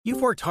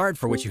You've worked hard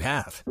for what you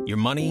have. Your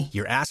money,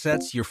 your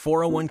assets, your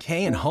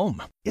 401k, and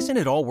home. Isn't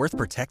it all worth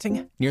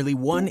protecting? Nearly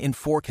 1 in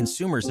 4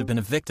 consumers have been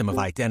a victim of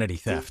identity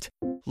theft.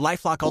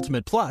 LifeLock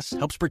Ultimate Plus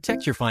helps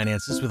protect your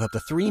finances with up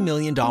to $3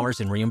 million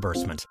in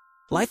reimbursement.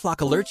 LifeLock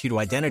alerts you to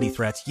identity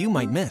threats you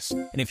might miss.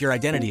 And if your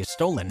identity is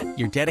stolen,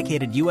 your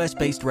dedicated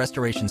U.S.-based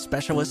restoration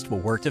specialist will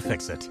work to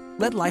fix it.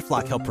 Let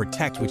LifeLock help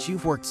protect what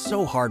you've worked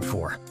so hard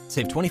for.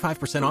 Save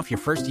 25% off your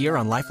first year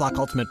on LifeLock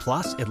Ultimate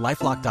Plus at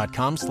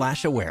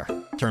LifeLock.com/aware.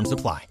 Terms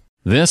apply.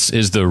 This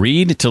is the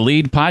Read to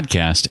Lead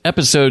podcast,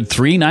 episode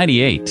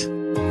 398.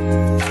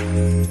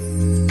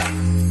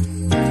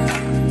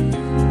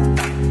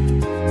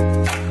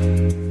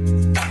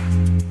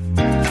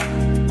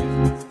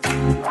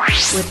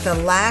 With the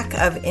lack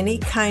of any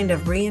kind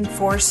of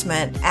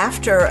reinforcement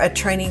after a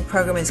training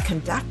program is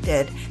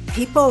conducted,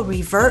 people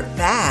revert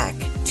back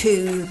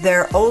to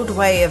their old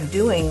way of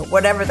doing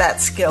whatever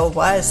that skill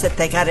was that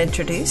they got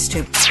introduced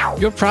to.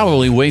 You're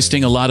probably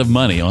wasting a lot of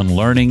money on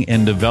learning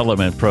and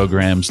development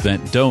programs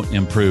that don't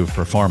improve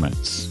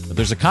performance. But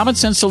there's a common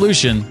sense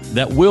solution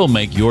that will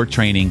make your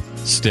training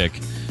stick.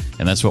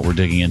 And that's what we're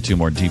digging into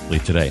more deeply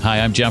today. Hi,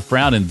 I'm Jeff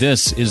Brown, and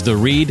this is the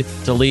Read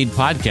to Lead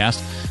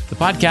podcast, the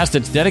podcast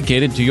that's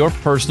dedicated to your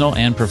personal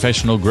and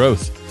professional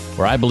growth,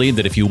 where I believe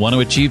that if you want to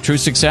achieve true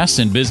success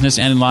in business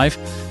and in life,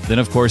 then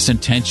of course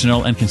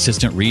intentional and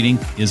consistent reading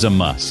is a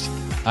must.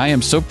 I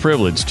am so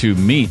privileged to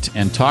meet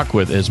and talk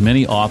with as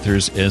many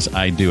authors as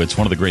I do. It's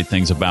one of the great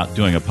things about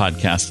doing a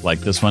podcast like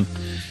this one.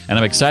 And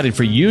I'm excited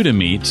for you to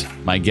meet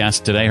my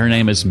guest today. Her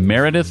name is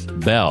Meredith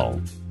Bell.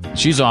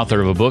 She's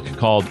author of a book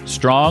called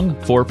Strong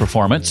for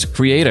Performance,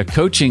 Create a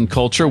Coaching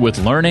Culture with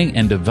Learning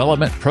and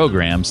Development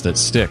Programs That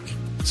Stick.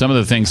 Some of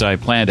the things I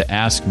plan to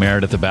ask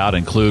Meredith about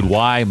include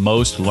why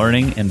most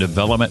learning and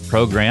development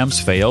programs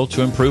fail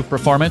to improve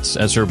performance,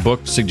 as her book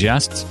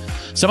suggests,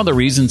 some of the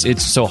reasons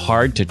it's so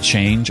hard to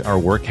change our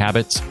work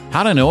habits,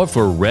 how to know if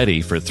we're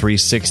ready for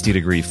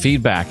 360-degree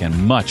feedback,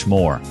 and much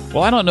more.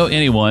 Well, I don't know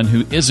anyone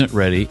who isn't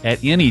ready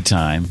at any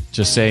time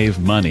to save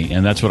money,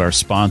 and that's what our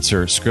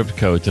sponsor,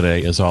 ScriptCo,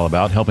 today is all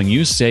about, helping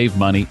you save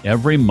money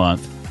every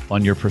month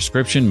on your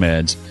prescription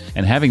meds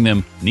and having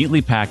them neatly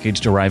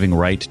packaged, arriving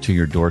right to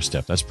your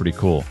doorstep. That's pretty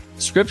cool.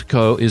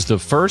 ScriptCo is the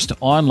first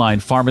online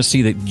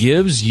pharmacy that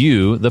gives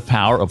you the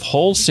power of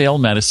wholesale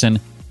medicine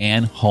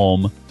and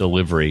home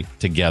delivery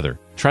together.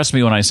 Trust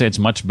me when I say it's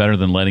much better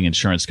than letting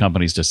insurance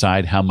companies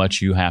decide how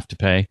much you have to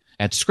pay.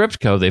 At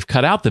ScriptCo, they've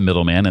cut out the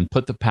middleman and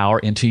put the power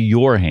into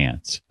your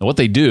hands. Now, what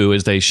they do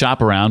is they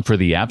shop around for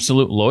the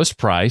absolute lowest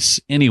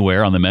price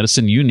anywhere on the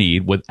medicine you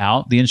need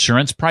without the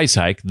insurance price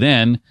hike.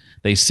 Then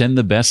they send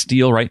the best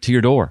deal right to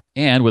your door.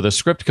 And with a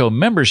ScriptCo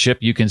membership,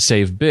 you can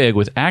save big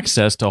with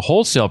access to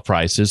wholesale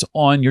prices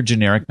on your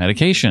generic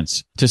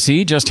medications. To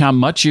see just how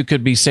much you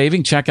could be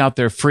saving, check out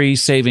their free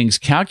savings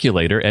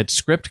calculator at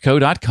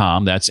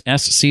scriptco.com. That's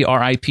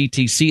SCRIPTCO.com.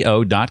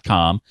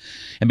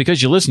 And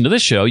because you listen to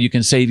this show, you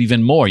can save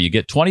even more. You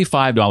get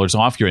 $25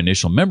 off your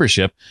initial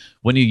membership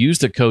when you use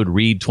the code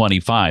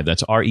READ25.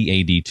 That's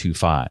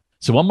READ25.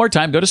 So one more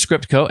time, go to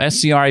ScriptCo,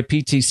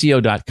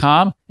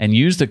 SCRIPTCO.com, and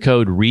use the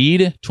code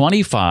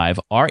READ25,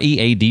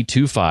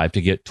 READ25,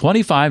 to get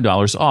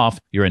 $25 off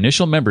your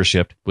initial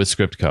membership with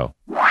ScriptCo.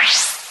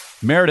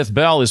 Meredith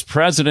Bell is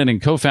president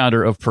and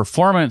co-founder of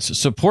Performance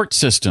Support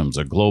Systems,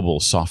 a global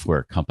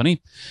software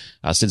company.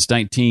 Since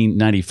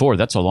 1994,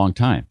 that's a long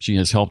time. She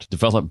has helped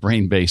develop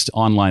brain-based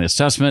online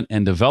assessment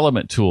and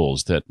development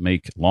tools that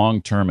make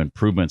long-term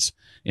improvements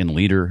in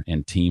leader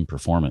and team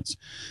performance.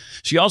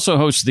 She also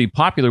hosts the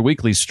popular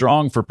weekly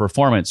Strong for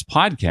Performance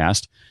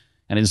podcast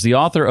and is the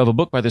author of a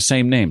book by the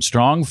same name,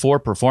 Strong for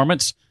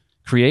Performance,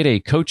 Create a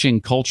Coaching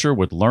Culture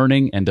with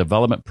Learning and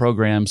Development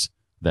Programs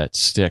That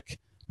Stick.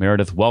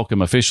 Meredith,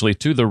 welcome officially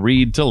to the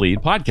Read to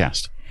Lead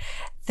podcast.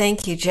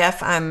 Thank you,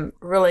 Jeff. I'm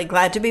really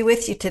glad to be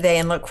with you today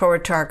and look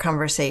forward to our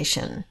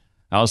conversation.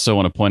 I also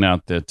want to point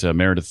out that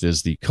Meredith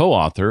is the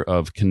co-author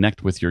of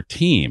Connect with Your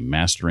Team,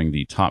 Mastering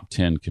the Top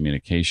 10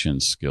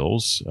 Communication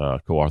Skills,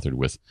 co-authored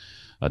with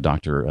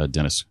Dr.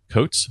 Dennis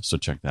Coates. So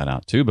check that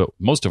out too. But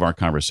most of our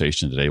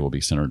conversation today will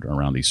be centered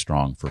around the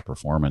Strong for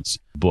Performance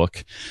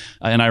book.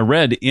 And I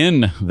read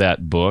in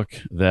that book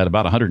that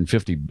about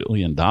 $150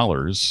 billion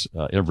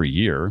every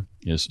year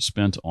is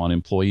spent on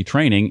employee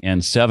training,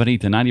 and 70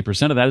 to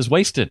 90% of that is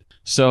wasted.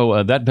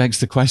 So that begs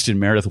the question,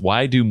 Meredith,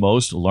 why do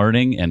most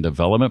learning and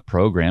development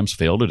programs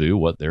fail to do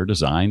what they're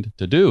designed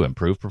to do,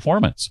 improve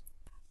performance?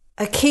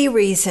 A key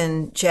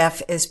reason,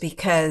 Jeff, is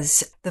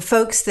because the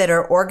folks that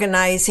are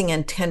organizing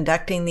and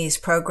conducting these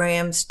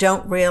programs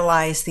don't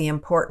realize the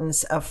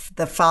importance of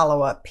the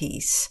follow-up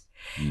piece.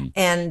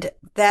 And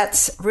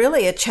that's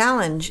really a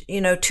challenge.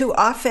 You know, too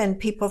often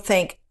people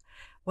think,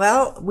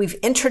 well, we've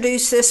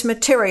introduced this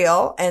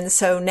material, and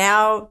so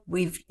now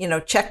we've,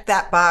 checked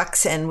that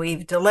box and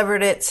we've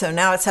delivered it. So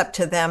now it's up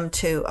to them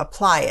to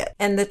apply it.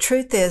 And the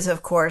truth is,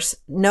 of course,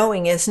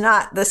 knowing is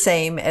not the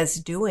same as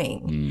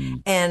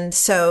doing. And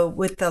so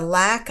with the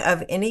lack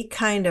of any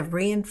kind of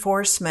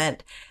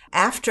reinforcement,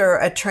 after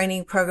a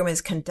training program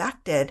is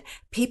conducted,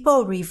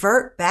 people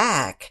revert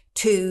back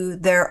to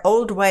their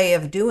old way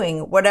of doing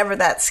whatever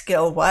that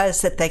skill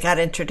was that they got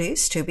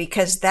introduced to,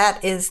 because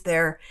that is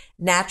their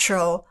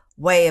natural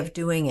way of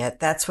doing it.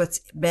 That's what's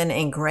been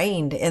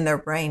ingrained in their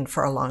brain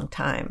for a long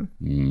time.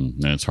 And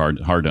it's hard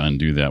to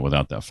undo that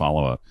without that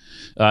follow-up.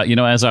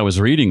 As I was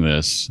reading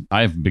this,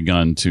 I've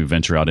begun to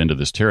venture out into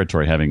this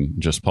territory, having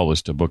just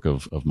published a book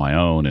of my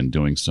own and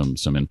doing some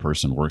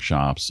in-person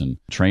workshops and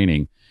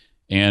training.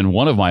 And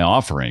one of my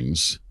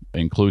offerings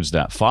includes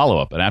that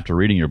follow-up. And after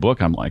reading your book,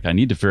 I'm like, I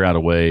need to figure out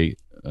a way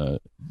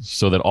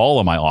so that all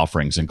of my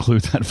offerings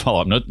include that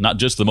follow-up, not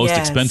just the most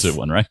expensive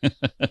one, right?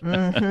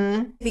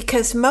 Mm-hmm.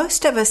 Because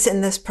most of us in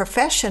this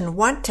profession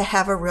want to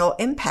have a real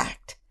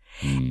impact.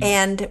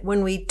 And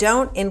when we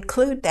don't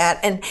include that,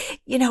 and,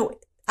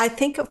 I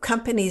think of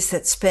companies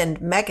that spend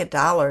mega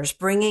dollars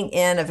bringing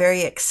in a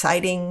very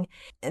exciting,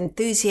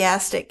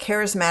 enthusiastic,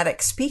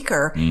 charismatic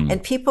speaker,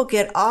 and people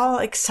get all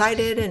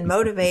excited and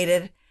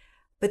motivated,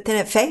 but then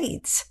it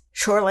fades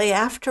shortly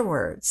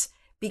afterwards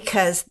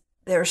because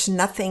there's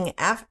nothing,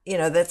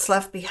 that's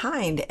left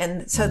behind.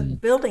 And so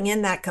building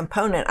in that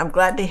component, I'm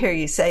glad to hear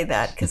you say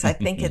that, because I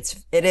think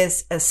it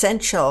is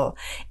essential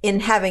in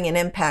having an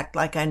impact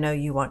like I know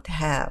you want to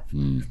have.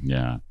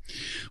 Yeah.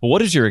 Well, what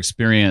does your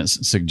experience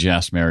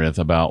suggest, Meredith,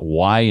 about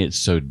why it's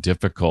so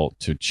difficult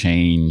to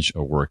change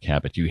a work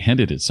habit? You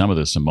hinted at some of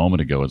this a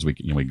moment ago as we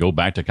go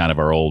back to kind of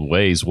our old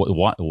ways.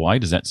 Why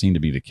does that seem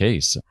to be the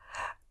case?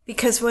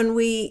 Because when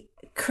we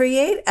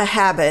create a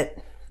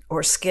habit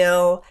or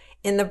skill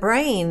in the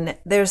brain,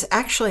 there's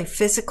actually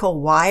physical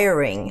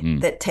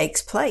wiring that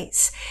takes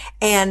place.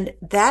 And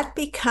that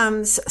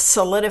becomes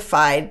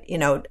solidified.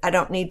 I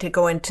don't need to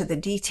go into the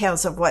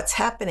details of what's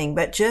happening,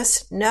 but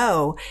just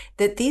know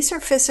that these are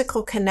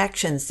physical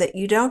connections that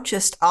you don't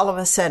just all of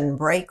a sudden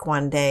break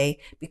one day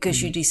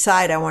because you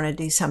decide I want to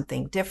do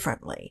something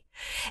differently.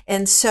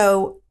 And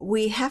so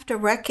we have to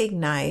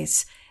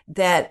recognize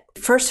that,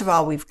 first of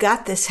all, we've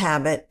got this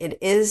habit. It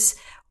is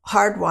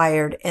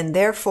hardwired, and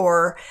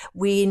therefore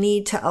we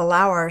need to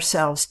allow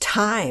ourselves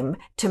time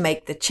to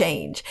make the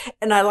change.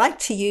 And I like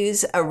to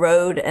use a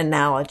road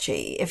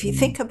analogy. If you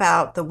think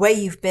about the way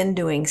you've been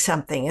doing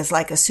something is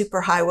like a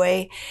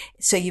superhighway.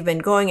 So you've been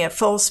going at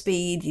full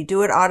speed. You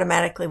do it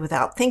automatically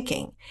without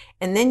thinking.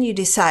 And then you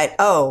decide,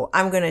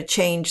 I'm going to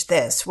change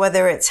this,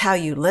 whether it's how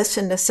you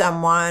listen to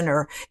someone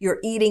or your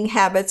eating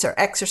habits or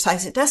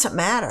exercise. It doesn't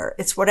matter.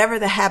 It's whatever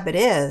the habit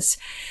is.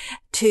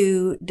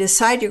 To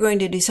decide you're going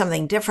to do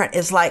something different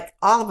is like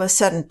all of a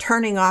sudden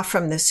turning off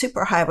from the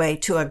superhighway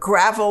to a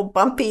gravel,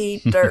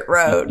 bumpy dirt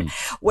road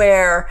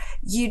where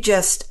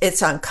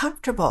it's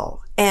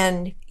uncomfortable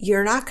and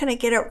you're not going to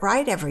get it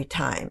right every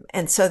time.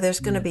 And so there's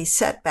going to be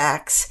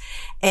setbacks,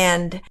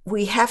 and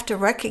we have to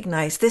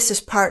recognize this is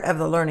part of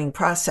the learning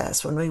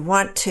process. When we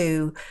want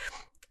to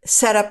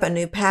set up a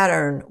new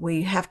pattern,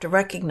 we have to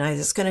recognize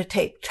it's going to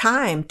take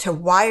time to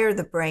wire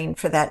the brain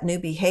for that new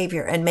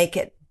behavior and make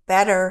it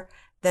better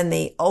than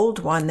the old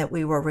one that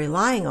we were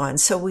relying on.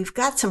 So we've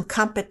got some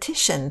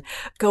competition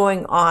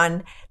going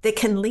on that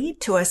can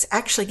lead to us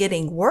actually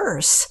getting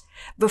worse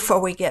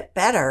before we get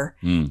better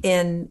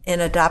in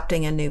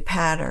adopting a new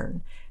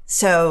pattern.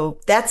 So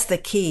that's the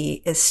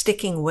key, is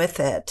sticking with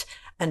it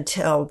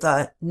until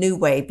the new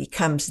way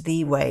becomes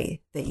the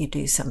way that you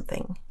do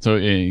something. So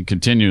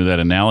continue that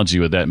analogy.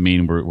 Would that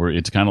mean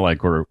it's kind of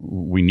like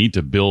we need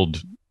to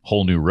build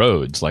whole new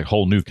roads, like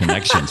whole new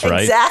connections,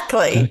 right?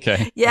 Exactly.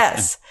 Okay.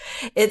 Yes.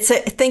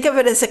 Think of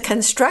it as a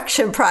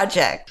construction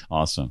project.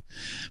 Awesome.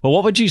 Well,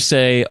 what would you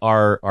say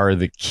are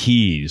the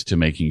keys to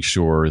making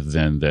sure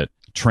then that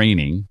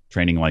training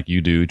like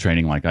you do,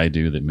 training like I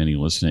do, that many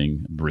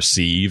listening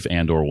receive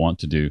and or want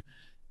to do,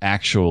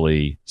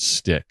 actually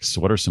sticks?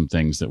 What are some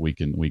things that we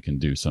can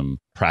do, some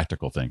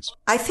practical things?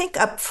 I think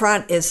up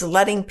front is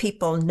letting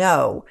people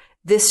know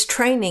this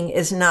training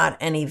is not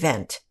an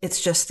event. It's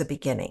just the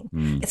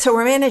beginning. So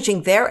we're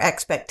managing their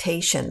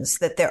expectations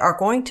that there are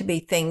going to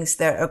be things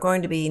that are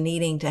going to be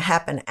needing to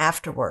happen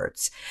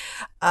afterwards.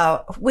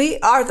 We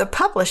are the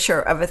publisher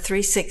of a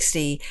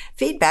 360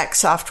 feedback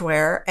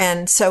software.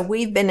 And so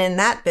we've been in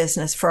that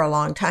business for a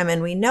long time,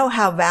 and we know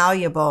how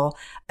valuable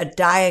a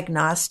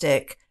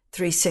diagnostic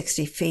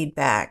 360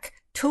 feedback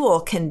tool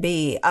can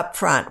be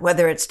upfront,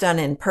 whether it's done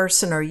in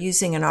person or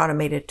using an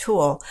automated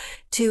tool,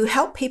 to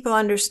help people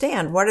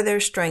understand what are their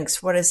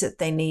strengths, what is it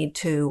they need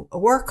to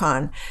work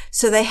on,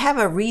 so they have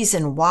a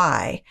reason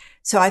why.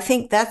 So I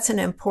think that's an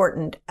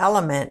important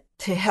element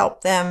to help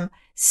them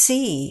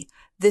see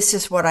this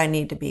is what I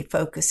need to be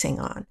focusing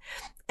on.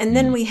 And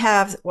then we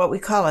have what we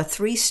call a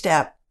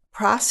 3-step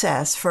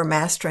process for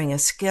mastering a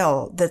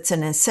skill that's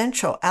an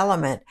essential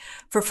element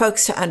for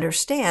folks to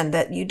understand,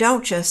 that you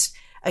don't just,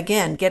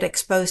 again, get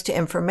exposed to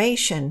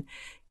information.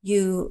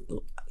 You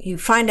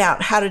find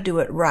out how to do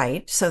it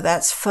right. So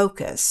that's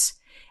focus.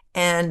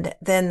 And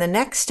then the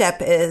next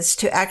step is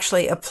to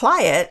actually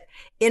apply it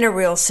in a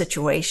real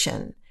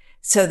situation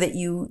so that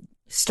you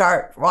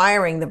start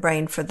wiring the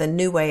brain for the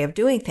new way of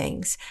doing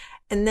things.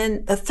 And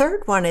then the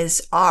third one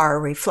is R,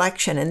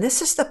 reflection. And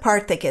this is the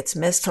part that gets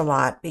missed a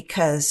lot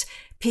because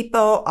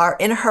people are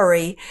in a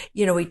hurry.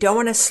 We don't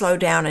want to slow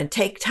down and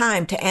take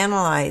time to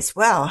analyze,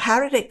 well, how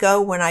did it go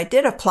when I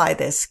did apply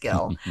this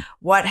skill?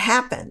 What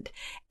happened?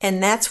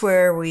 And that's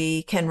where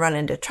we can run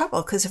into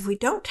trouble, because if we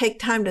don't take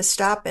time to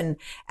stop and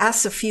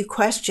ask a few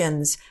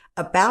questions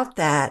about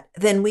that,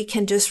 then we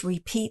can just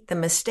repeat the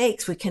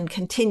mistakes. We can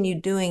continue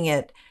doing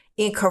it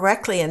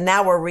incorrectly. And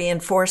now we're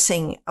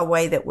reinforcing a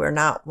way that we're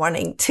not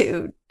wanting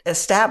to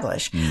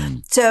establish.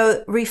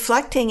 So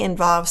reflecting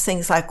involves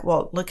things like,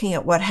 well, looking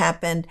at what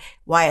happened,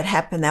 why it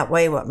happened that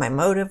way, what my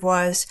motive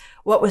was,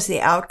 what was the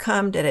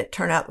outcome? Did it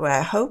turn out the way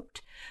I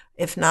hoped?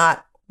 If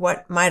not,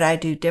 what might I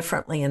do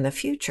differently in the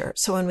future?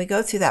 So when we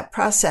go through that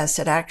process,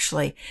 it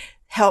actually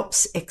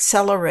helps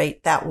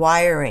accelerate that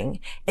wiring.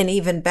 And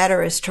even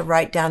better is to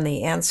write down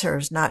the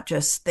answers, not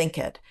just think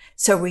it.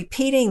 So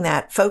repeating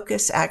that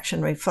focus,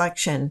 action,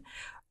 reflection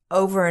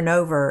over and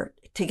over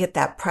to get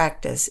that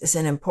practice is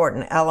an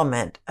important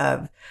element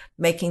of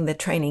making the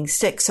training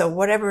stick. So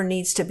whatever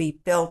needs to be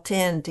built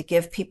in to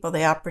give people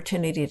the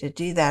opportunity to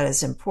do that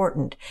is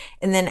important.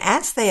 And then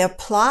as they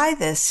apply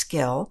this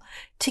skill,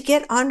 to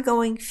get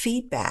ongoing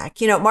feedback.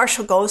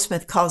 Marshall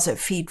Goldsmith calls it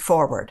feed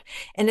forward.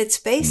 And it's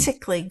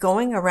basically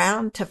going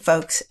around to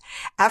folks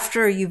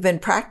after you've been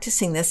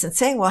practicing this and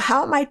saying, well,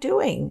 how am I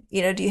doing?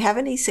 Do you have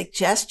any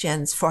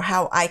suggestions for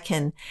how I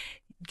can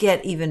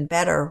get even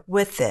better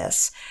with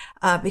this?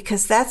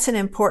 Because that's an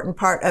important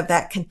part of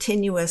that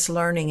continuous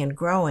learning and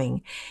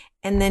growing.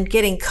 And then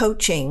getting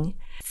coaching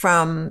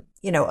from,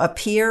 a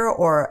peer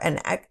or an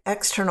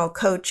external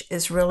coach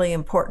is really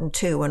important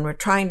too. When we're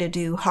trying to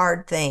do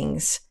hard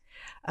things,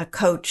 a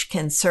coach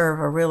can serve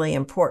a really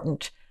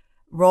important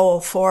role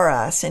for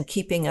us in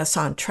keeping us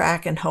on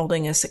track and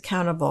holding us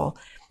accountable.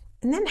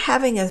 And then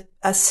having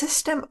a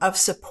system of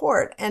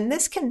support. And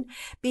this can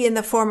be in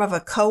the form of a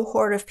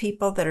cohort of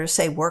people that are,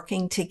 say,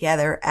 working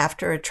together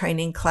after a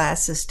training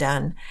class is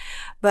done.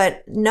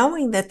 But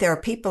knowing that there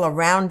are people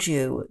around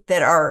you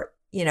that are,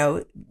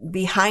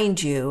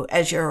 behind you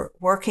as you're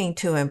working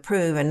to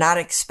improve and not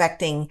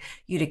expecting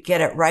you to get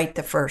it right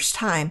the first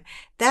time,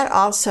 that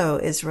also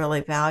is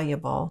really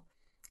valuable.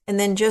 And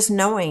then just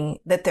knowing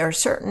that there are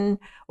certain,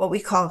 what we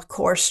call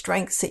core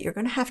strengths that you're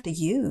going to have to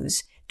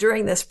use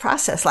during this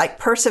process, like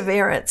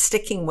perseverance,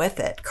 sticking with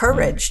it,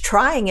 courage,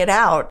 trying it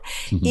out,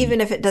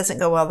 even if it doesn't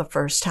go well the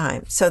first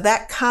time. So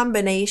that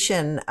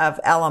combination of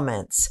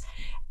elements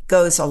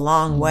goes a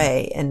long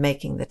way in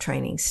making the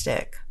training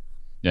stick.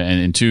 Yeah,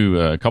 and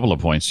a couple of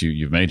points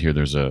you've made here.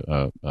 There's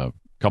a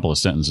couple of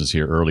sentences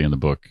here early in the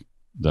book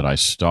that I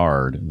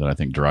starred that I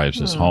think drives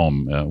this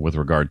home with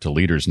regard to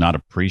leaders not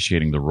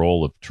appreciating the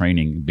role of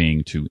training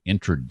being to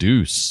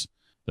introduce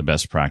the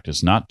best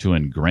practice, not to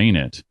ingrain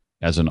it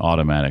as an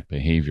automatic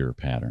behavior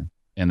pattern.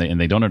 And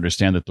they don't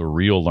understand that the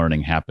real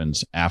learning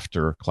happens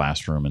after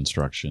classroom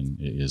instruction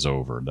is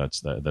over.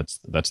 That's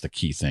the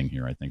key thing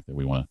here, I think, that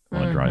we want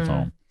to drive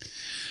home.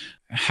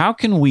 How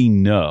can we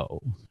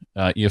know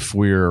if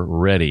we're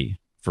ready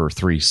for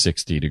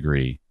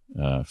 360-degree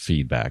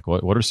feedback?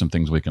 What are some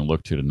things we can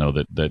look to know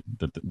that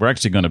we're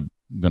actually going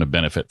to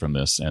benefit from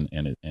this and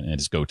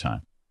it's go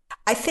time?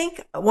 I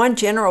think one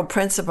general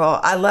principle,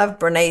 I love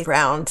Brene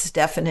Brown's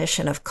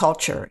definition of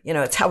culture.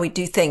 It's how we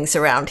do things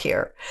around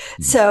here.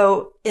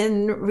 So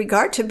in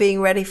regard to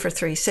being ready for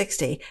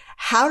 360,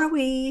 how do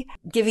we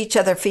give each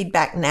other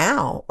feedback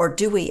now, or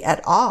do we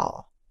at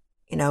all?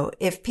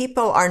 If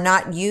people are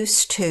not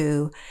used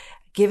to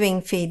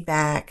giving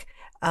feedback,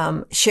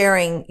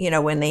 sharing,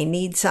 when they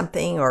need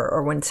something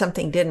or when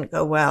something didn't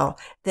go well,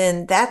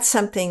 then that's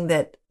something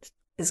that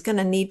is going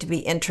to need to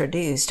be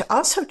introduced.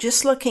 Also,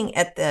 just looking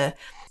at the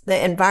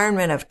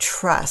environment of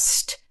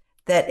trust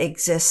that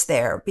exists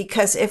there.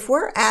 Because if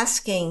we're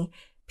asking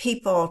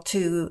people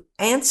to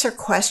answer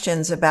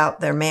questions about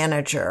their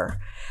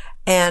manager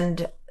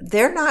and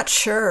they're not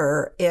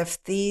sure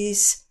if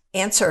these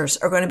answers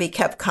are going to be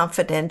kept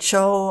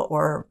confidential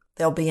or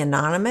they'll be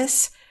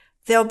anonymous,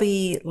 they'll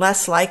be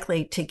less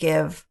likely to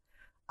give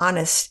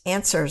honest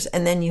answers.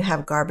 And then you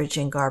have garbage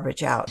in,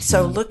 garbage out.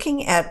 So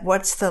looking at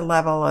what's the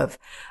level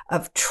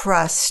of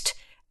trust,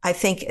 I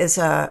think, is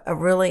a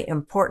really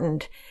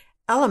important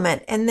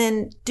element. And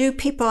then, do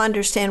people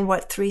understand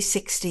what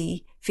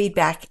 360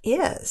 feedback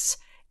is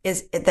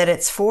that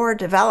it's for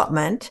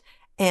development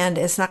and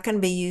it's not going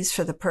to be used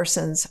for the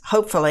person's,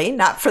 hopefully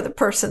not for the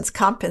person's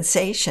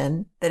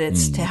compensation, that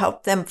it's to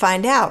help them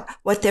find out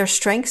what their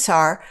strengths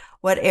are,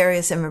 what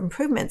areas of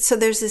improvement. So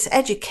there's this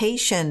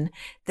education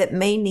that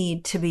may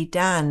need to be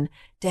done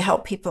to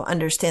help people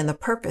understand the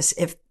purpose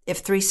if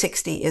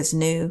 360 is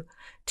new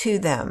to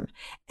them.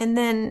 And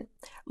then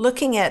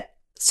looking at,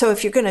 so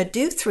if you're going to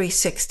do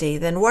 360,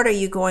 then what are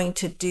you going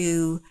to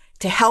do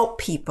to help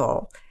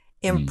people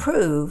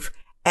improve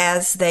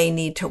as they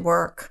need to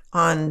work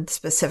on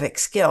specific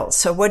skills?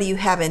 So what do you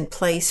have in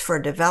place for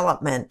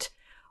development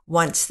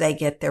once they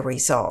get their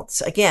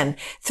results? Again,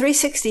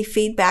 360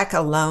 feedback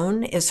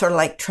alone is sort of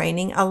like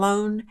training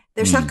alone.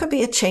 There's not going to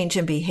be a change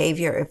in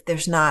behavior if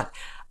there's not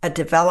a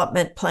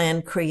development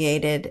plan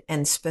created,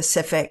 and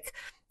specific,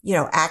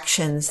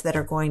 actions that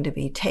are going to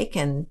be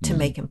taken to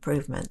make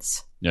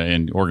improvements. Yeah,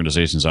 in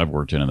organizations I've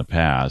worked in the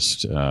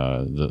past,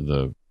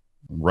 the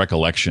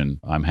recollection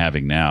I'm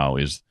having now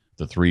is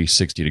the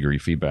 360-degree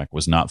feedback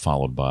was not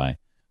followed by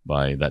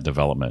that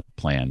development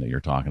plan that you're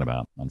talking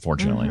about,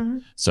 unfortunately. Mm-hmm.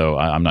 So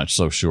I'm not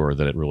so sure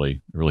that it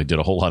really did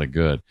a whole lot of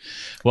good.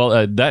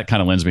 Well, that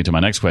kind of lends me to my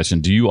next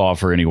question. Do you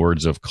offer any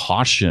words of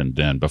caution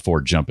then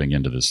before jumping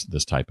into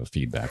this type of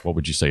feedback? What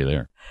would you say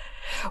there?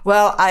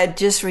 Well, I'd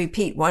just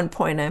repeat one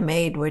point I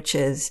made, which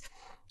is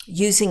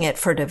using it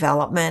for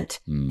development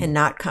and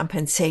not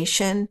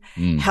compensation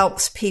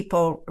helps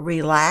people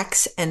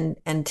relax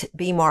and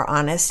be more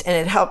honest. And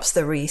it helps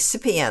the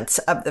recipients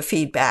of the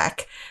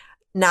feedback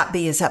not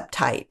be as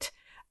uptight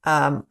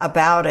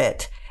about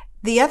it.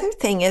 The other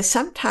thing is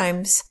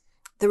sometimes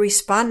the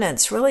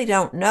respondents really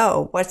don't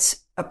know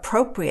what's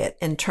appropriate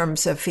in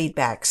terms of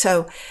feedback.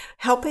 So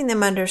helping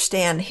them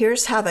understand,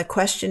 here's how the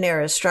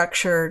questionnaire is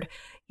structured.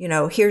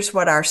 Here's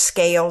what our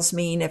scales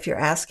mean. If you're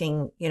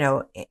asking,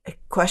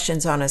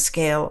 questions on a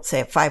scale,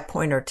 say a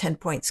 5-point or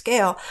 10-point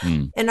scale.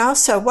 And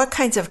also what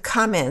kinds of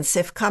comments,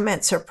 if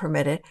comments are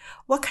permitted,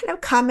 what kind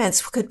of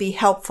comments could be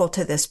helpful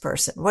to this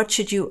person? What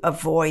should you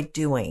avoid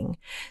doing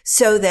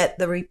so that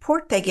the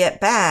report they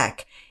get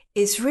back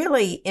is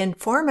really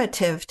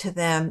informative to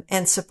them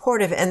and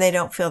supportive, and they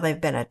don't feel they've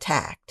been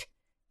attacked?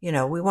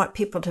 We want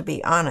people to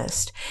be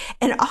honest.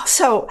 And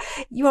also,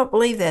 you won't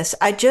believe this.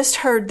 I just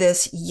heard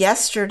this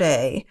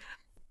yesterday,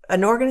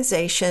 an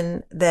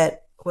organization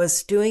that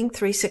was doing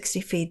 360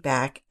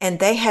 feedback, and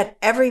they had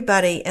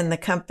everybody in the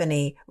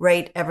company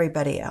rate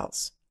everybody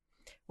else,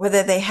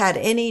 whether they had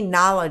any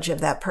knowledge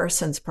of that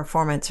person's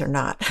performance or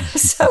not.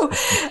 So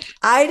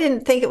I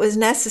didn't think it was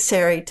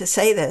necessary to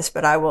say this,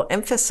 but I will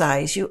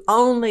emphasize you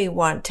only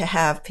want to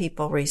have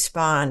people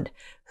respond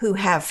who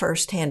have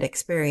firsthand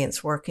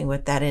experience working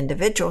with that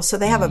individual. So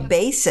they have a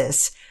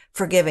basis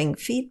for giving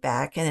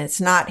feedback, and it's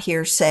not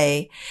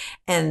hearsay,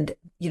 and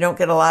you don't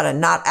get a lot of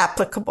not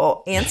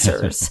applicable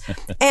answers.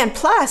 And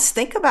plus,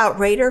 think about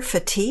rater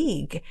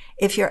fatigue.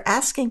 If you're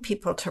asking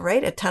people to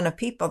rate a ton of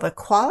people, the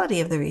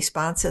quality of the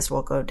responses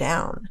will go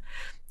down.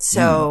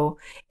 So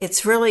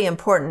it's really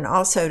important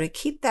also to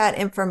keep that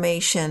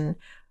information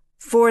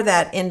for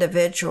that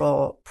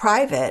individual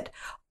private,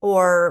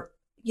 or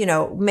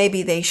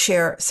maybe they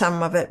share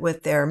some of it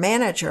with their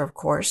manager, of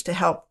course, to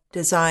help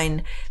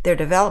design their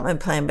development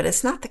plan. But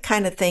it's not the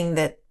kind of thing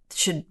that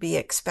should be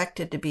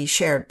expected to be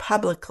shared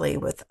publicly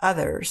with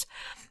others.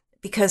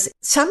 Because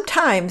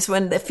sometimes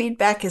when the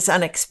feedback is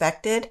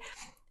unexpected,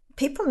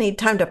 people need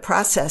time to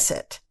process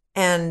it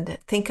and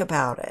think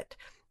about it.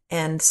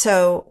 And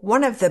so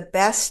one of the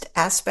best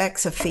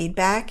aspects of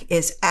feedback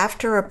is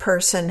after a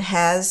person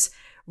has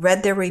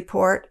read their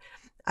report,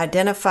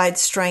 identified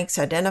strengths,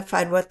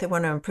 identified what they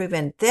want to improve,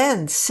 and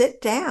then sit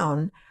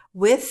down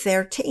with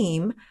their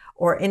team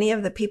or any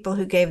of the people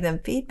who gave them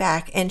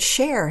feedback and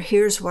share,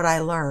 here's what I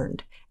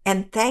learned,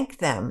 and thank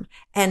them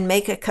and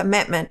make a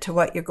commitment to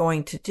what you're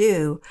going to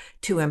do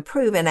to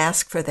improve and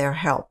ask for their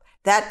help.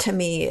 That to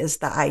me is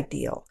the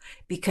ideal,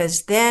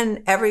 because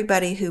then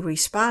everybody who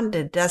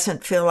responded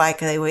doesn't feel like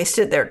they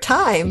wasted their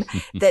time,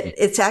 that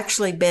it's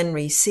actually been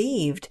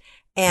received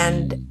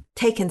and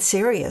taken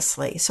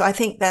seriously. So I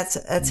think that's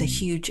a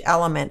huge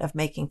element of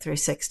making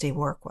 360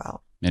 work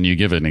well. And you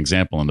give an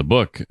example in the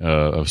book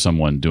of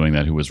someone doing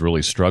that who was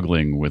really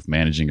struggling with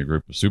managing a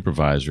group of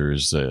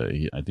supervisors.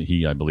 I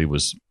believe,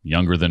 was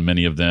younger than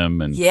many of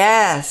them, and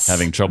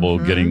having trouble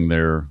getting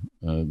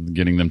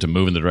them to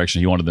move in the direction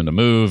he wanted them to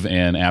move.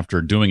 And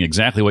after doing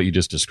exactly what you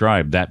just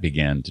described, that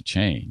began to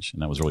change,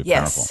 and that was really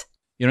powerful.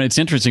 It's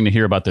interesting to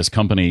hear about this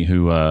company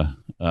who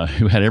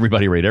had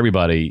everybody rate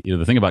everybody.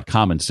 The thing about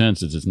common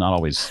sense is it's not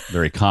always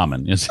very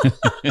common. It's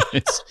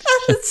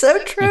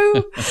so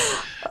true.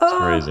 It's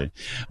crazy.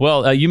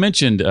 Well, you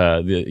mentioned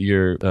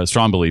your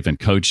strong belief in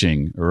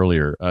coaching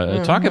earlier.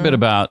 Talk a bit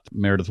about,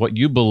 Meredith, what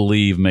you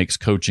believe makes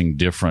coaching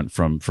different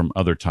from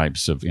other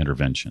types of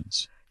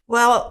interventions.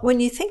 Well, when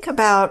you think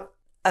about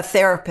a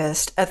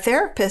therapist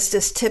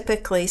is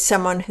typically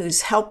someone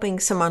who's helping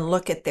someone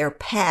look at their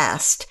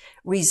past,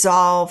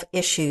 resolve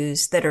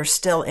issues that are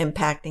still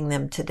impacting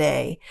them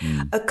today.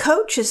 A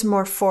coach is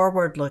more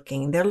forward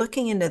looking. They're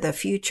looking into the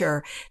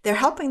future. They're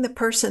helping the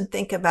person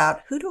think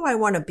about, who do I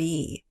want to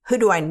be? Who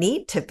do I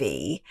need to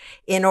be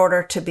in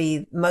order to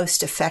be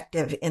most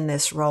effective in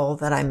this role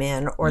that I'm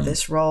in, or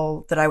this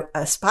role that I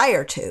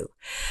aspire to?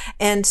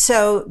 And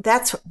so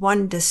that's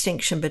one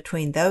distinction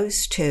between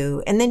those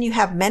two. And then you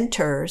have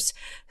mentors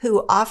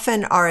who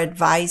often are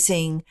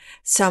advising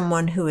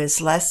someone who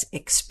is less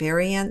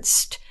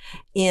experienced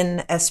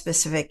in a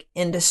specific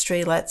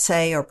industry, let's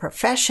say, or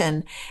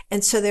profession.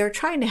 And so they're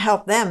trying to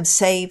help them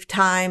save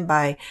time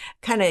by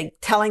kind of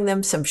telling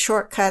them some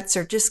shortcuts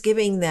or just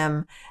giving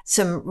them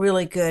some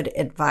really good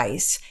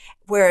advice.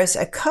 Whereas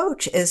a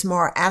coach is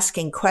more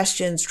asking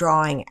questions,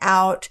 drawing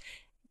out,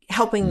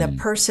 helping the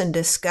person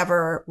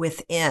discover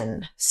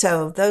within.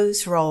 So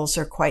those roles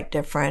are quite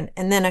different.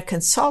 And then a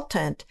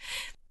consultant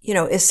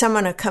is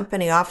someone a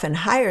company often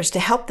hires to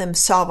help them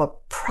solve a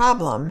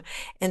problem.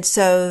 And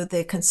so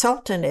the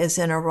consultant is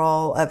in a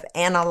role of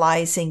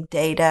analyzing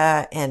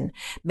data and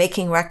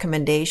making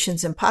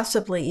recommendations and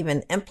possibly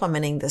even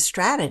implementing the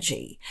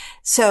strategy.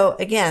 So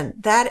again,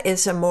 that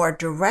is a more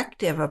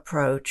directive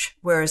approach,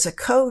 whereas a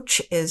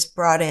coach is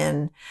brought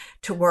in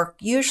to work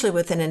usually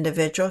with an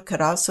individual,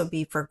 could also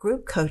be for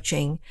group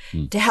coaching,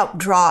 to help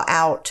draw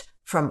out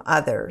from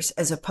others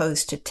as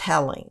opposed to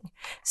telling.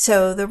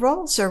 So the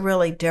roles are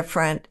really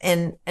different.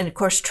 And of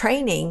course,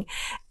 training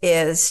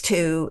is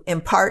to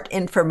impart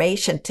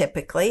information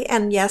typically,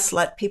 and yes,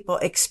 let people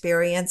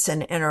experience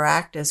and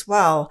interact as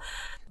well.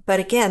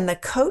 But again, the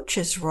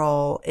coach's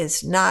role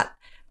is not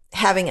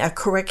having a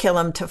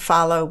curriculum to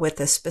follow with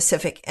a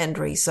specific end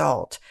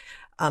result.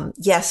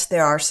 Yes,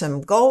 there are some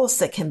goals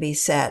that can be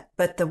set,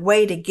 but the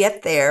way to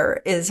get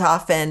there is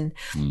often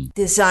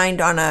designed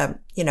on a,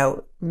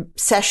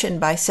 session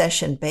by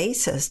session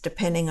basis,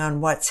 depending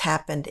on what's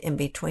happened in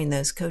between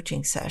those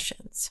coaching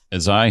sessions.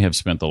 As I have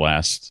spent the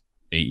last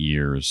 8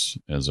 years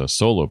as a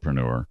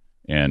solopreneur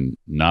and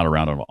not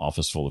around an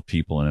office full of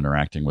people and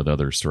interacting with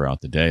others throughout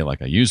the day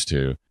like I used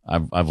to,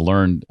 I've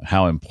learned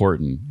how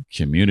important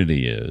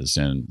community is,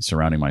 and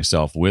surrounding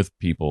myself with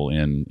people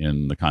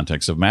in the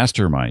context of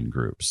mastermind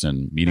groups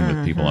and meeting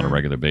with people on a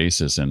regular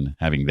basis and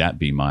having that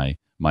be my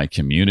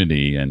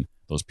community and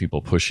those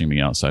people pushing me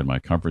outside my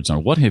comfort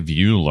zone. What have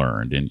you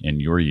learned in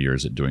your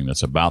years at doing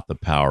this about the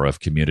power of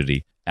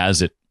community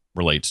as it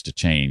relates to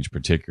change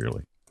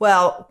particularly?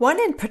 Well, one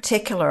in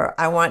particular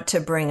I want to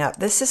bring up.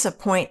 This is a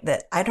point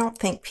that I don't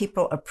think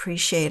people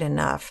appreciate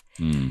enough.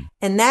 And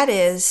that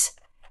is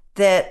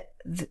that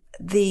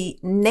the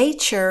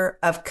nature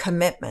of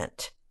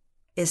commitment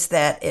is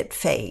that it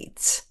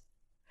fades.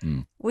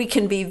 We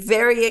can be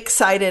very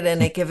excited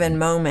in a given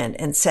moment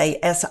and say,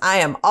 yes, I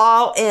am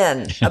all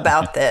in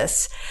about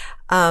this.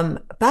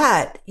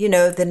 But,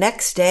 the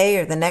next day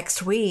or the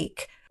next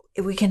week,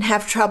 we can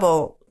have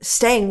trouble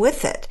staying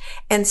with it.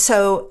 And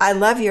so I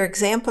love your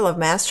example of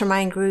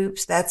mastermind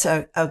groups. That's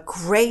a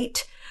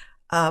great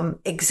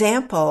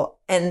example.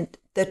 And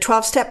the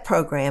 12-step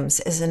programs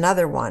is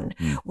another one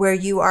where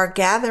you are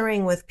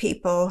gathering with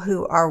people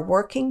who are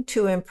working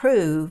to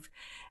improve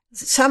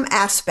some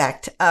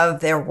aspect of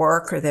their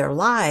work or their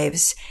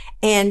lives.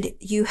 And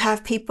you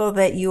have people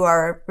that you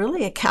are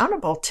really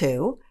accountable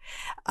to.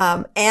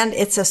 And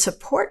it's a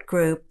support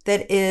group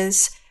that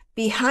is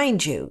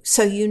behind you.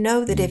 So you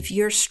know that if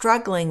you're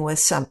struggling with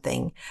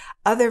something,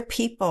 other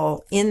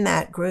people in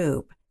that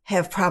group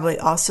have probably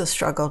also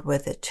struggled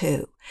with it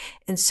too.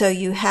 And so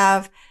you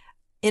have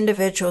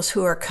individuals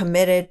who are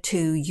committed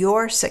to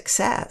your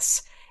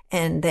success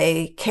and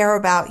they care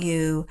about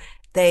you.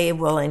 They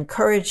will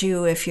encourage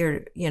you if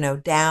you're,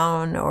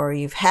 down or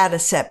you've had a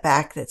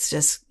setback that's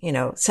just,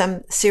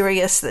 some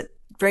serious that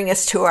bring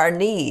us to our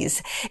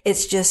knees.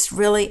 It's just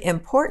really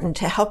important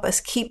to help us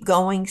keep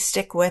going,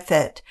 stick with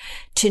it,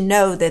 to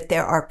know that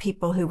there are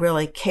people who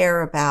really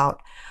care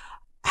about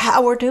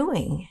how we're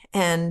doing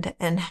and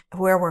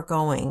where we're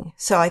going.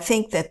 So I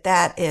think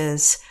that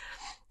is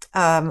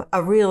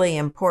a really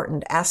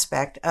important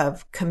aspect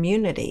of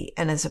community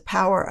and is a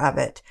power of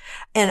it.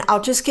 And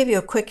I'll just give you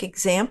a quick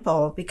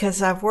example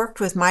because I've worked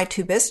with my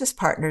two business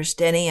partners,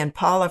 Denny and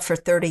Paula, for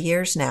 30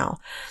 years now.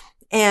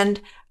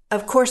 And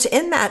of course,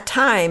 in that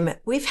time,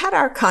 we've had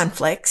our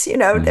conflicts,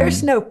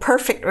 there's no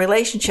perfect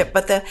relationship,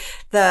 but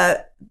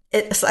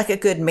it's like a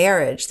good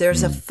marriage.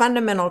 There's a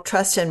fundamental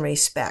trust and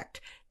respect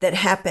that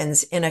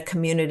happens in a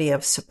community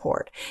of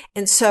support.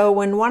 And so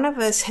when one of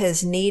us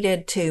has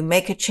needed to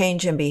make a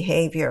change in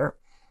behavior,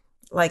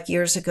 like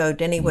years ago,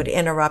 Denny would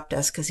interrupt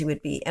us because he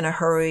would be in a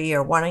hurry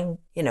or wanting,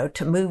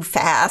 to move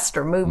fast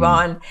or move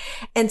on.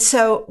 And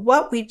so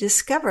what we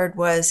discovered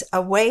was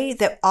a way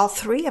that all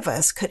three of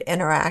us could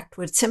interact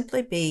would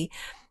simply be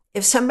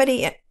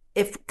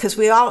because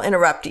we all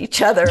interrupt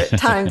each other at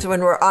times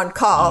when we're on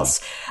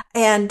calls.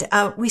 And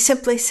we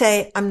simply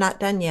say, I'm not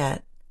done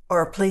yet,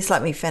 or please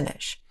let me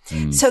finish.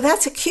 So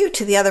that's a cue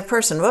to the other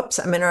person. Whoops,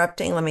 I'm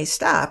interrupting. Let me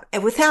stop.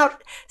 And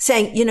without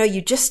saying,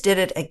 you just did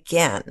it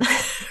again.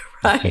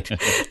 Right.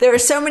 There are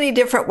so many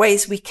different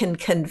ways we can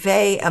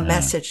convey a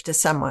message to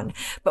someone.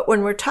 But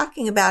when we're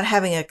talking about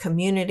having a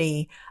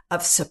community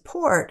of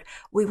support,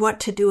 we want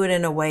to do it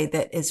in a way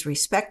that is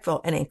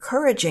respectful and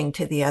encouraging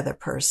to the other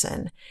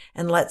person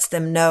and lets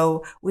them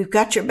know we've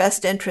got your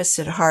best interests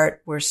at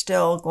heart. We're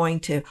still going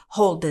to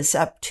hold this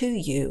up to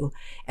you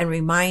and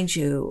remind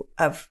you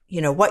of,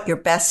 what your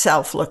best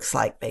self looks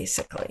like,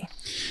 basically.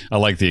 I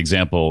like the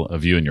example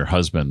of you and your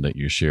husband that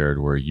you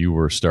shared where you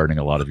were starting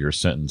a lot of your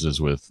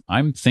sentences with,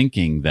 I'm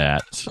thinking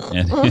that,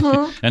 and,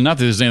 and not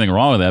that there's anything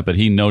wrong with that, but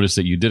he noticed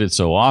that you did it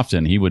so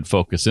often, he would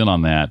focus in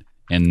on that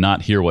and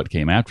not hear what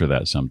came after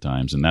that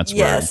sometimes. And that's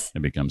where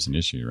it becomes an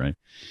issue, right?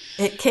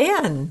 It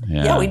can.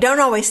 Yeah, we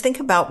don't always think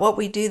about what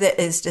we do that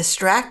is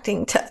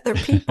distracting to other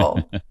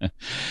people.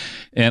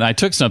 And I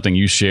took something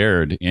you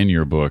shared in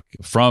your book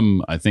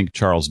from, I think,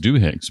 Charles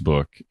Duhigg's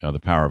book, The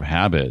Power of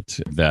Habit,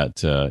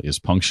 that is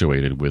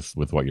punctuated with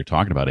what you're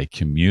talking about. A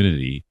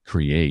community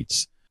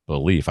creates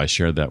belief. I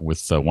shared that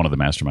with one of the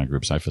mastermind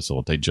groups I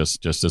facilitate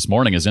just this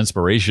morning as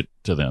inspiration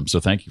to them. So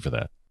thank you for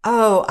that.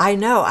 Oh, I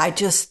know.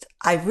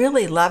 I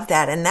really love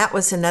that. And that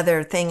was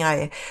another thing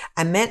I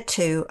meant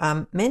to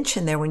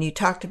mention there when you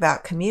talked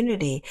about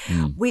community.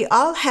 We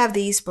all have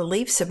these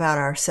beliefs about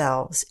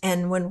ourselves.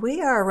 And when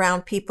we are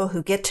around people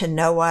who get to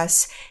know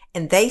us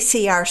and they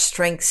see our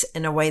strengths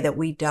in a way that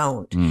we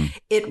don't,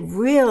 it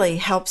really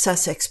helps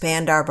us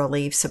expand our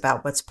beliefs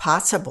about what's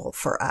possible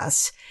for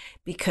us,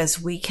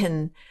 because we've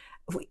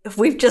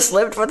just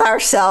lived with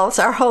ourselves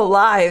our whole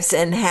lives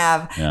and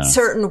have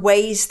certain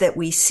ways that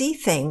we see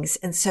things.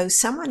 And so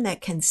someone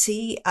that can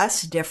see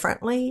us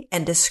differently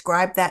and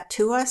describe that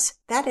to us,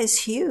 that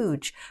is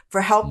huge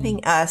for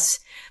helping us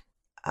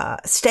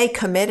stay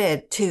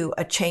committed to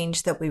a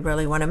change that we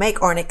really want to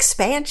make, or an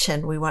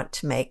expansion we want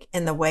to make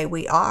in the way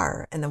we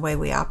are and the way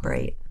we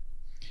operate.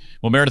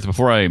 Well, Meredith,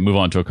 before I move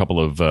on to a couple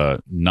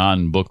of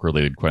non-book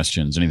related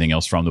questions, anything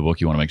else from the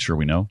book you want to make sure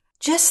we know?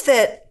 Just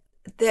that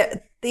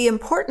the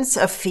importance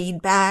of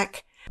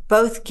feedback,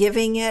 both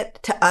giving it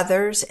to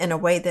others in a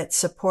way that's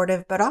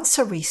supportive, but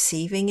also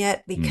receiving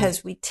it,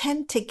 because we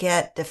tend to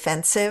get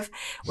defensive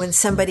when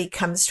somebody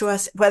comes to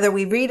us, whether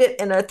we read it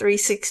in a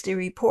 360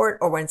 report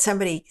or when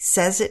somebody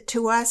says it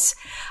to us.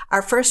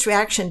 Our first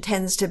reaction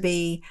tends to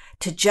be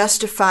to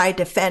justify,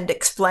 defend,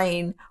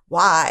 explain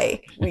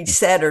why we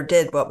said or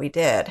did what we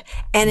did.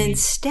 And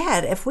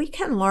instead, if we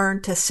can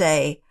learn to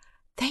say,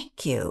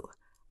 thank you,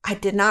 I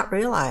did not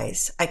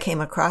realize I came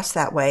across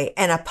that way,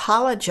 and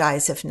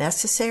apologize if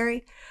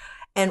necessary.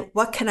 And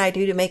what can I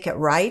do to make it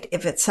right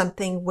if it's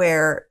something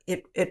where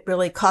it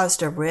really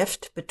caused a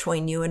rift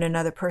between you and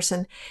another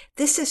person?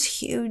 This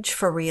is huge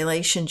for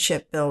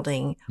relationship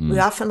building. We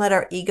often let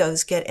our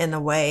egos get in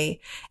the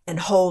way and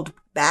hold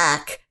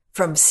back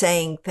from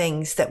saying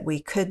things that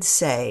we could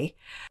say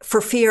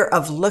for fear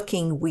of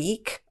looking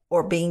weak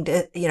or being,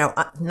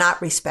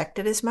 not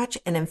respected as much.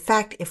 And in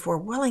fact, if we're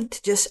willing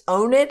to just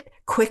own it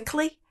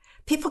quickly,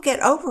 people get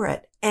over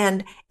it,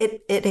 and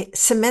it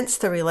cements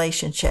the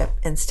relationship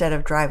instead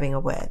of driving a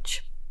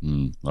wedge.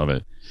 Love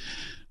it.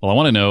 Well, I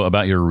want to know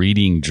about your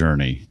reading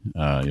journey,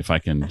 if I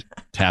can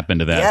tap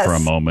into that for a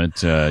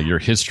moment. Your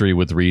history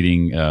with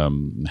reading,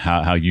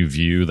 how you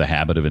view the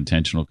habit of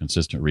intentional,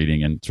 consistent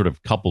reading, and sort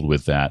of coupled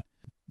with that,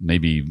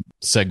 maybe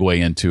segue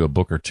into a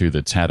book or two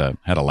that's had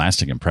a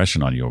lasting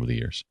impression on you over the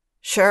years.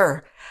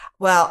 Sure.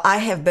 Well, I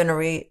have been a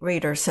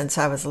reader since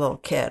I was a little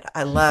kid.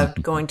 I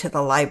loved going to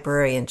the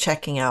library and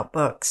checking out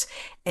books,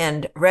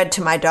 and read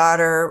to my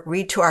daughter,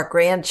 read to our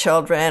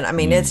grandchildren. I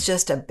mean, it's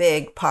just a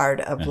big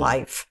part of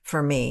life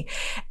for me.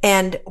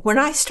 And when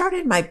I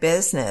started my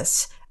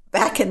business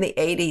back in the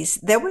 80s,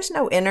 there was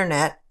no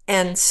internet.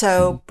 And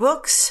so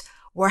books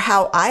were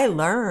how I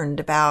learned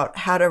about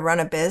how to run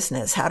a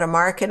business, how to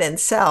market and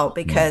sell,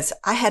 because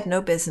I had no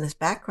business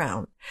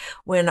background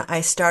when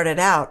I started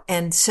out.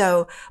 And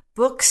so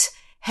books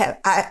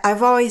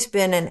I've always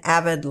been an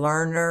avid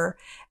learner,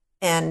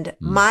 and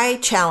my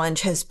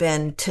challenge has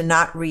been to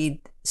not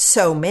read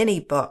so many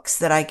books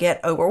that I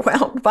get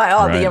overwhelmed by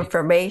all the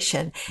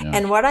information. Yeah.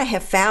 And what I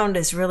have found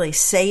is really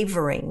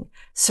savoring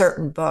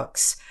certain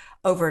books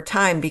over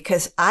time,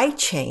 because I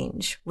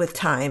change with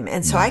time.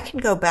 And so I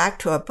can go back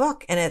to a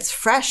book and it's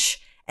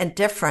fresh and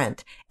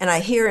different, and I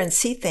hear and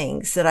see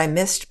things that I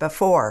missed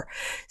before.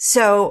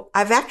 So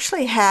I've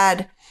actually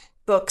had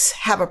books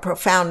have a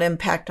profound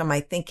impact on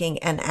my thinking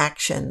and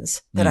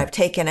actions that I've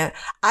taken.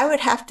 I would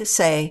have to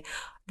say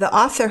the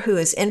author who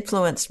has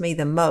influenced me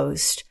the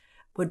most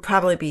would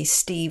probably be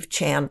Steve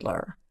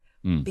Chandler,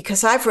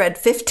 because I've read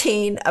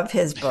 15 of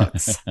his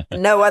books.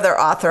 No other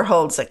author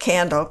holds a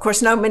candle. Of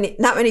course, not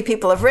many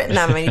people have written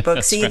that many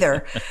books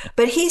either,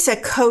 but he's a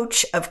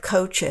coach of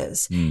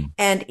coaches.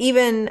 And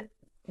even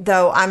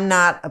though I'm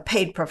not a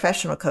paid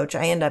professional coach,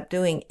 I end up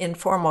doing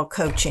informal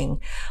coaching.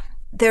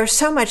 There's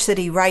so much that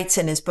he writes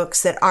in his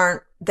books that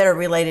are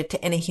related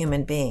to any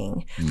human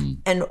being.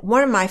 And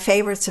one of my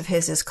favorites of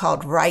his is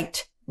called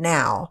Right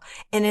Now.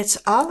 And it's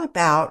all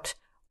about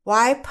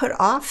why put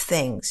off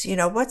things?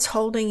 What's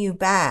holding you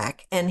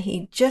back? And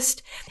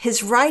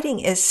his writing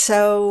is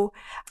so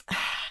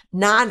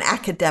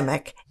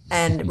non-academic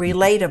and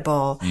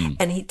relatable.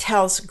 And he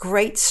tells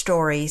great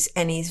stories,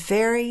 and he's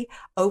very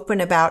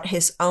open about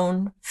his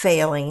own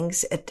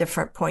failings at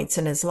different points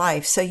in his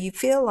life. So you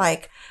feel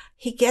like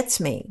he gets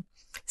me.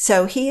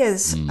 So he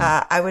is,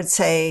 I would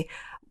say,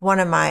 one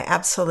of my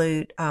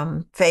absolute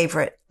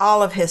favorite.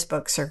 All of his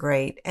books are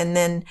great. And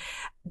then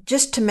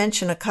just to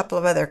mention a couple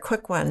of other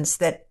quick ones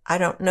that I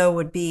don't know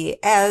would be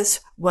as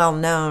well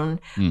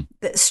known,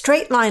 the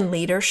Straight Line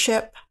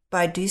Leadership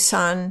by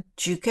Dusan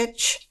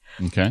Jukic,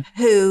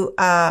 who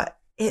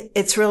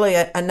it's really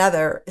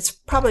it's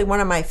probably one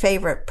of my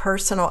favorite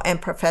personal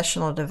and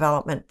professional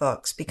development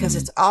books, because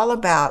it's all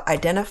about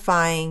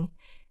identifying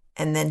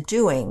and then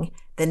doing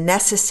the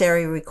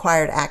necessary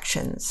required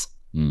actions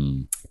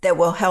that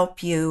will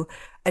help you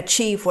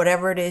achieve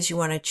whatever it is you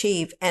want to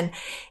achieve. And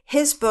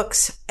his book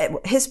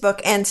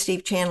and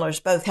Steve Chandler's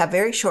both have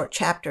very short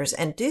chapters.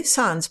 And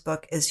Dusan's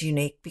book is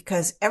unique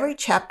because every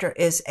chapter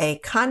is a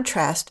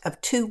contrast of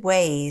two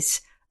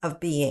ways of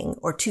being,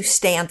 or two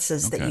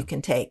stances that you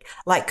can take,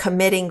 like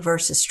committing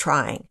versus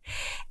trying.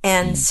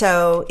 And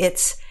so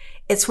it's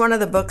one of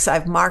the books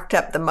I've marked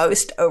up the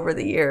most over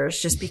the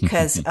years, just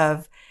because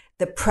of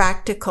the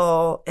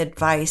practical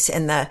advice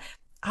and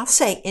I'll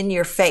say in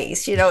your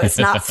face, it's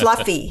not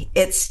fluffy.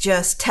 It's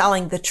just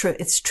telling the truth.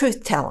 It's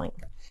truth telling.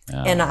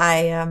 And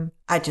I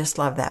just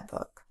love that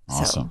book.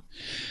 Awesome. So.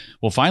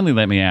 Well, finally,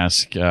 let me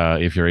ask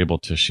if you're able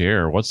to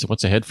share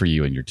what's ahead for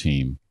you and your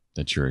team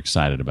that you're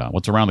excited about.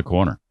 What's around the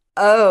corner?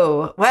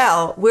 Oh,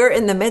 well, we're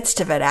in the midst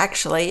of it,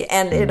 actually.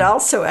 And it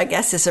also, I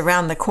guess, is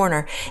around the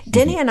corner.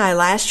 Denny and I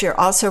last year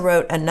also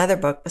wrote another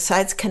book.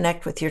 Besides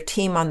Connect with Your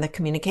Team on the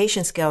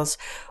communication skills,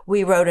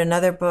 we wrote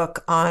another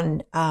book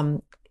on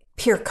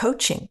peer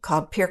coaching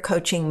called Peer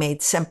Coaching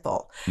Made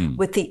Simple,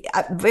 with the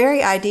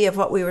very idea of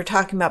what we were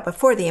talking about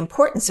before, the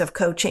importance of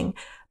coaching.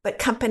 But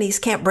companies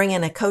can't bring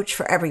in a coach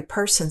for every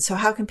person. So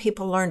how can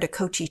people learn to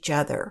coach each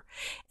other?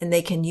 And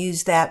they can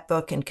use that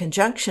book in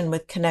conjunction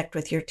with Connect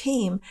with Your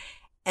Team.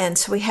 And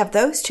so we have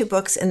those two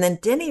books. And then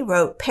Denny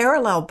wrote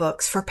parallel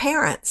books for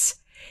parents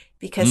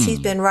because he's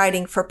been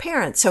writing for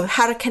parents. So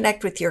How to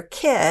Connect with Your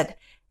Kid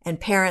and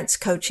Parents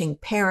Coaching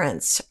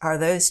Parents are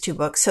those two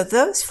books. So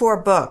those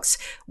 4 books,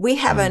 we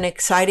have an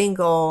exciting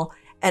goal,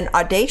 an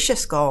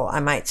audacious goal,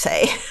 I might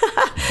say,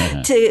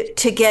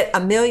 to get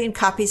 1 million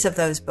copies of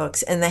those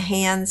books in the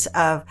hands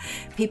of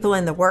people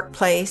in the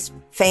workplace,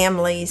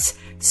 families,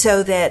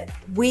 so that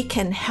we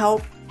can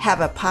help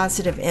have a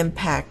positive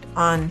impact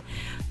on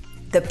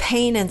the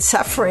pain and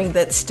suffering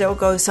that still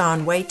goes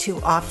on way too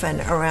often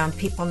around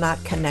people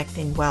not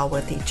connecting well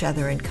with each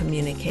other and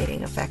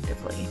communicating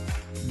effectively.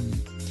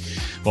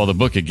 Well, the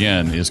book,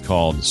 again, is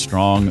called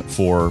Strong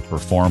for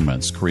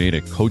Performance. Create a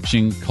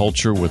coaching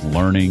culture with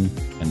learning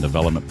and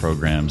development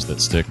programs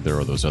that stick. There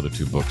are those other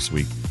 2 books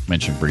we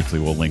mentioned briefly.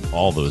 We'll link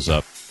all those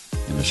up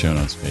in the show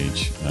notes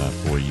page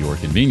for your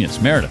convenience.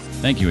 Meredith,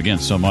 thank you again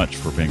so much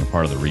for being a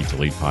part of the Read to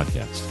Lead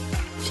podcast.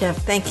 Jeff,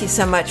 thank you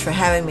so much for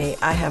having me.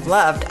 I have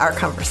loved our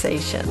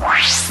conversation.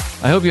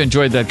 I hope you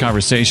enjoyed that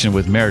conversation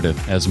with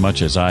Meredith as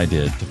much as I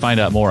did. To find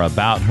out more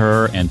about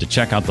her and to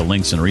check out the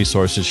links and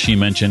resources she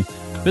mentioned,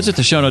 visit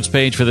the show notes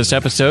page for this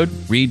episode,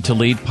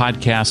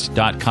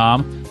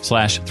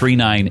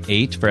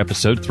 readtoleadpodcast.com/398 for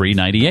episode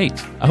 398.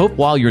 I hope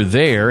while you're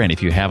there, and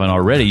if you haven't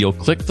already, you'll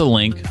click the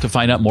link to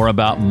find out more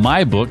about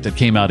my book that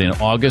came out in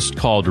August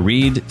called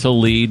Read to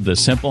Lead, The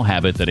Simple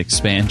Habit That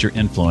Expands Your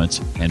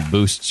Influence and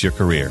Boosts Your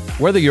Career.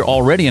 Whether you're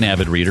already an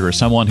avid reader or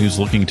someone who's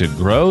looking to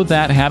grow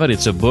that habit,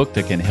 it's a book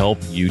that can help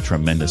you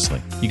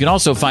tremendously. You can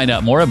also find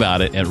out more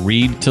about it at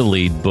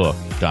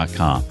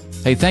readtoleadbook.com.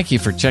 Hey, thank you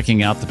for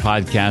checking out the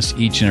podcast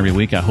each and every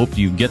week. I hope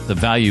you get the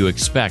value you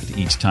expect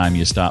each time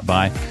you stop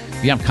by.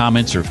 If you have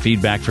comments or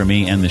feedback for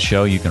me and the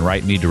show, you can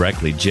write me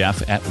directly,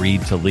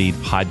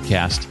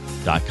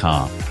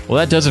 jeff@readtoleadpodcast.com. Well,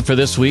 that does it for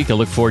this week. I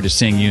look forward to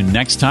seeing you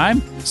next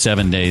time,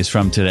 7 days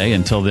from today.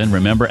 Until then,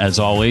 remember, as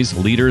always,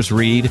 leaders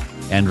read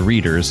and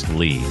readers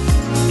lead.